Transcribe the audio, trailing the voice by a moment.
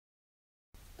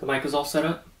The mic is all set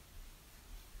up?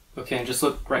 Okay, and just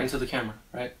look right into the camera,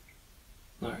 right?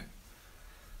 Alright.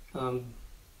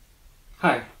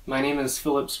 Hi, my name is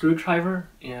Philip Screwdriver,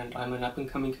 and I'm an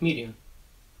up-and-coming comedian.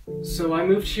 So I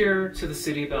moved here to the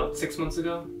city about 6 months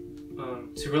ago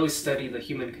to really study the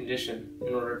human condition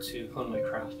in order to hone my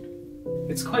craft.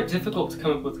 It's quite difficult to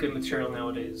come up with good material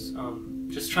nowadays.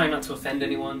 Just trying not to offend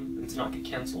anyone and to not get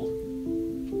cancelled.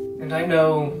 And I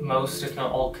know most, if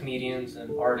not all, comedians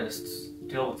and artists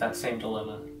deal with that same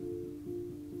dilemma.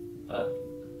 But,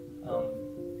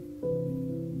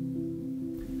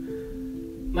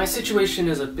 my situation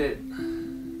is a bit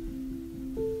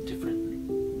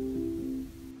different.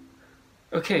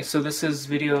 Okay, so this is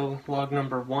video log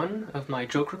number 1 of my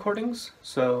joke recordings,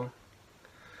 so...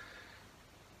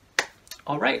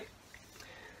 Alright.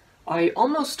 I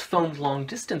almost phoned long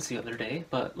distance the other day,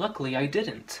 but luckily I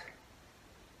didn't.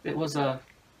 It was a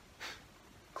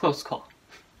close call.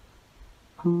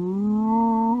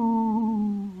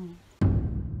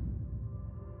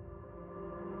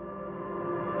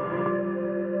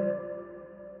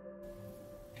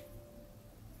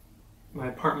 My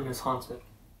apartment is haunted.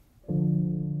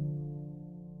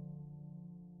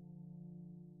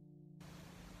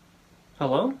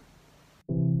 Hello?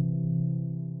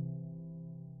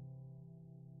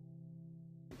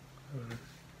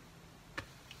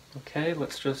 Okay,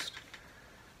 let's just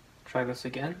try this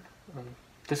again.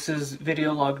 This is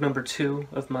video log number 2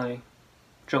 of my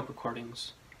joke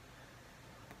recordings.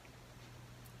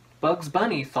 Bugs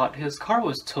Bunny thought his car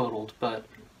was totaled, but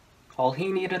all he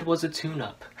needed was a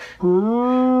tune-up.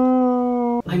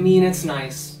 I mean, it's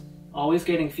nice. Always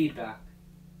getting feedback.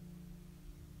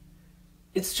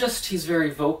 It's just he's very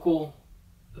vocal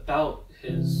about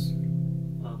his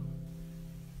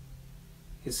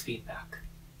feedback.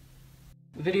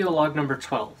 Video log number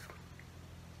 12.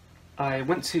 I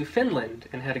went to Finland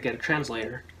and had to get a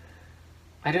translator.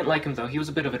 I didn't like him though, he was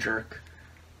a bit of a jerk.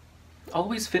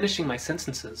 Always finishing my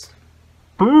sentences.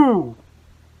 Boo!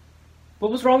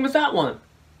 What was wrong with that one?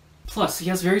 Plus, he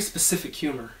has very specific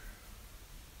humor.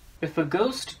 If a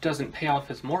ghost doesn't pay off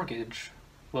his mortgage,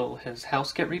 will his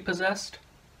house get repossessed?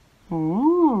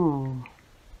 Ooh.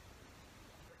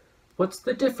 What's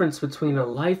the difference between a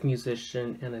live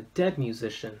musician and a dead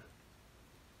musician?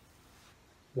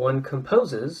 One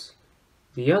composes,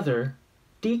 the other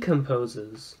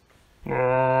decomposes.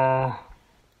 How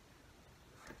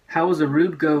is a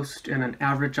rude ghost and an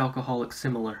average alcoholic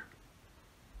similar?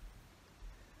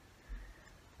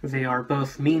 They are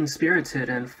both mean-spirited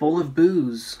and full of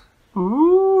booze.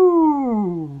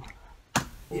 Ooh.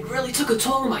 It really took a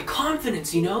toll on my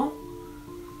confidence, you know?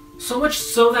 So much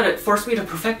so that it forced me to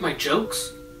perfect my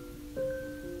jokes.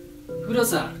 Who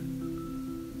does that?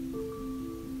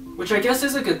 Which I guess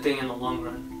is a good thing in the long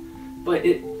run. But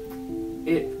it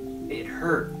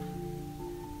hurt.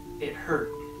 It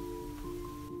hurt.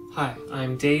 Hi,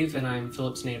 I'm Dave and I'm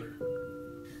Philip's neighbor.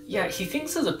 Yeah, he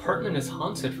thinks his apartment is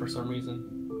haunted for some reason.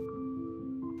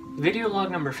 Video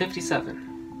log number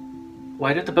 57.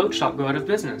 Why did the boat shop go out of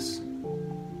business?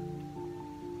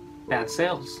 Bad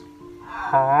sales.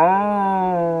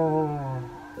 I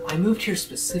moved here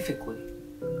specifically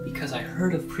because I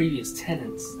heard of previous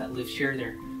tenants that lived here,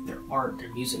 their art,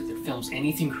 their music, their films,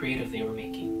 anything creative they were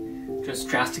making just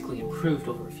drastically improved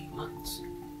over a few months.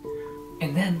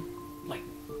 And then, like,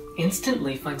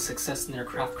 instantly find success in their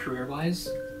craft career-wise.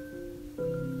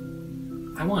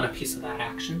 I want a piece of that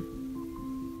action.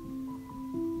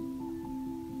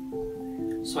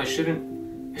 So I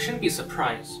shouldn't be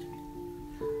surprised.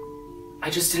 I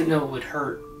just didn't know it would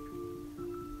hurt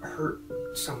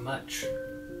so much.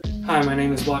 Hi, my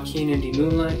name is Joaquin Indy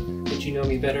Moonlight, but you know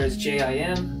me better as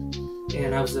JIM,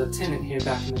 and I was a tenant here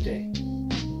back in the day.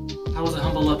 I was a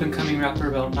humble up-and-coming rapper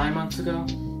about 9 months ago.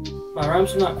 My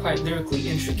rhymes were not quite lyrically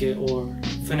intricate or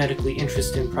phonetically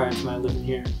interesting prior to my living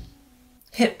here.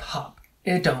 Hip-hop,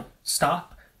 it don't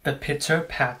stop, the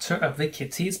pitter-patter of the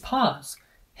kitty's paws.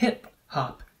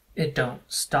 Hip-hop, it don't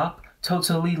stop,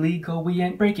 totally legal, we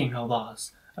ain't breaking no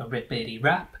laws. A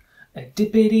rippity-rap, a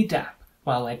dippity-dap,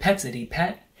 while I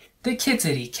petsity-pet the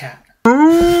kittity-cat.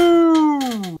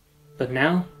 But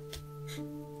now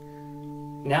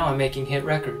I'm making hit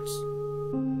records.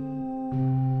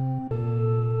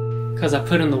 'Cause I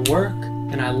put in the work,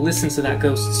 and I listened to that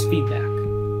ghost's feedback.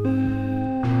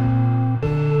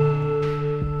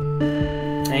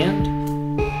 And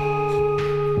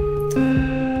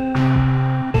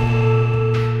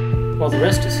well, the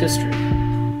rest is history.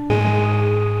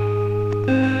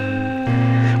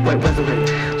 White weathering,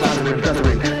 lathering,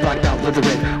 feathering, blacked out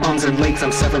slithering. Arms and legs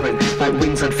I'm severing, like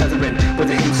wings unfeathering. With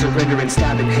a him surrendering,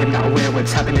 stabbing him, not aware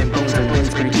what's happening. Bones and limbs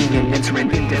breaking and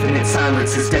entering. Indefinite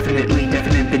silence is definitely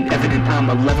definite, been evident. I'm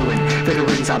malevolent.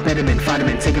 Veterans are betterment,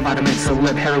 vitamin, taking vitamins.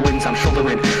 Celeb heroines I'm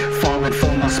shouldering. Falling,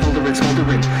 foam, I'm smoldering,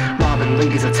 smoldering. Robbing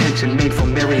ladies' attention, made for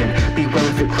Marion. Be well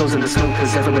if it closing the snow,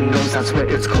 cause everyone knows that's where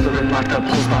it's coloring. Like a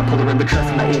pulse by polarin, betrayed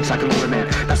from my age like an older man.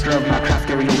 Master of my craft,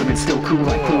 Gary Oldman, still cool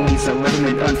like cool needs a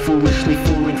lemon. Unfoolishly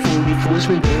fooling,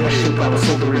 foolishman. A ship I was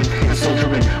soldering and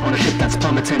soldiering on a ship that's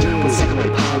plummeting with second-way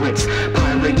pirates,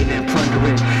 pirating and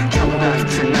plundering. Calibrate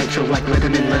to nitro like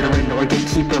letterman, lettering, or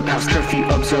gatekeeper past curfew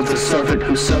observes a servant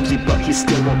who serves you, but he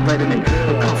still won't let him in.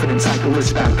 A confident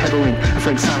cyclist backpedaling, a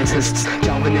frank scientists,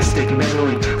 galvanistic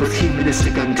meddling with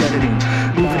humanistic undeadening.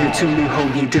 Moving into new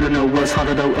home he didn't know was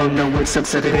harder though, oh no, it's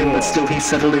upsetting him, but still he's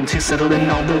settling to settle in.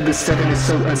 Although this setting is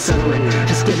so unsettling,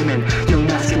 just get him in. Young,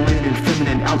 masculine and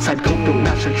feminine, outside coat don't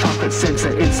match the chocolate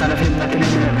sensor inside of him like an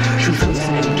M&M. True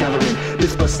Thompson and Gallerin,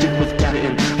 this busted with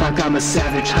Gallatin. Like I'm a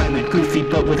savage, Hyman, goofy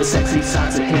but with a sexy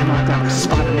side to him. Like I'm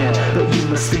Spider-Man, but you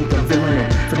must think I'm villain.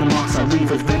 For the marks I leave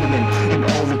with venom in, and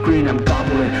all the green I'm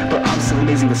gobbling. But I'm so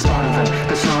amazing to spot of them.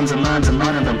 There's rhymes and lines and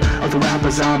line of them. Of the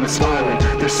rappers I'm inspiring,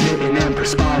 they're smitten and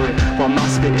perspiring, while my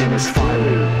spitting is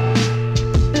firing.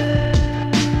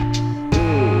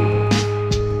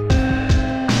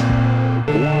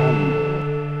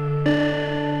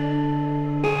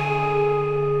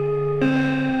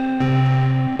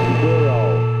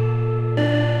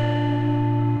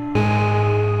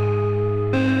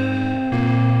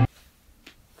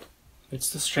 It's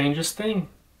the strangest thing.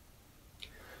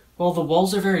 Well, the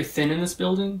walls are very thin in this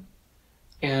building,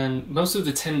 and most of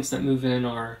the tenants that move in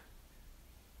are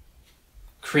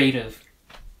creative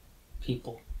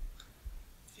people,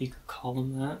 if you could call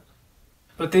them that.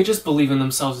 But they just believe in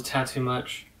themselves a tad too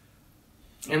much,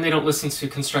 and they don't listen to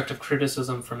constructive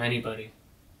criticism from anybody.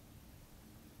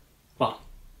 Well,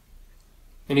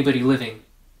 anybody living,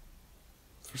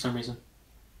 for some reason.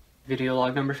 Video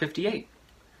log number 58.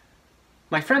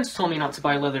 My friends told me not to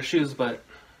buy leather shoes, but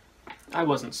I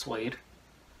wasn't swayed.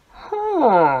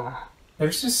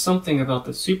 There's just something about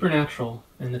the supernatural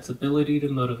and its ability to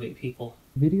motivate people.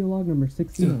 Video log number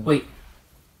 16. Wait.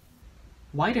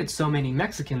 Why did so many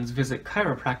Mexicans visit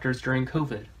chiropractors during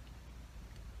COVID?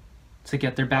 To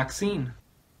get their vaccine.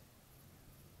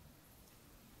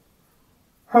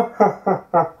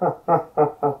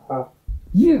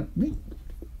 Yeah!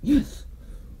 Yes!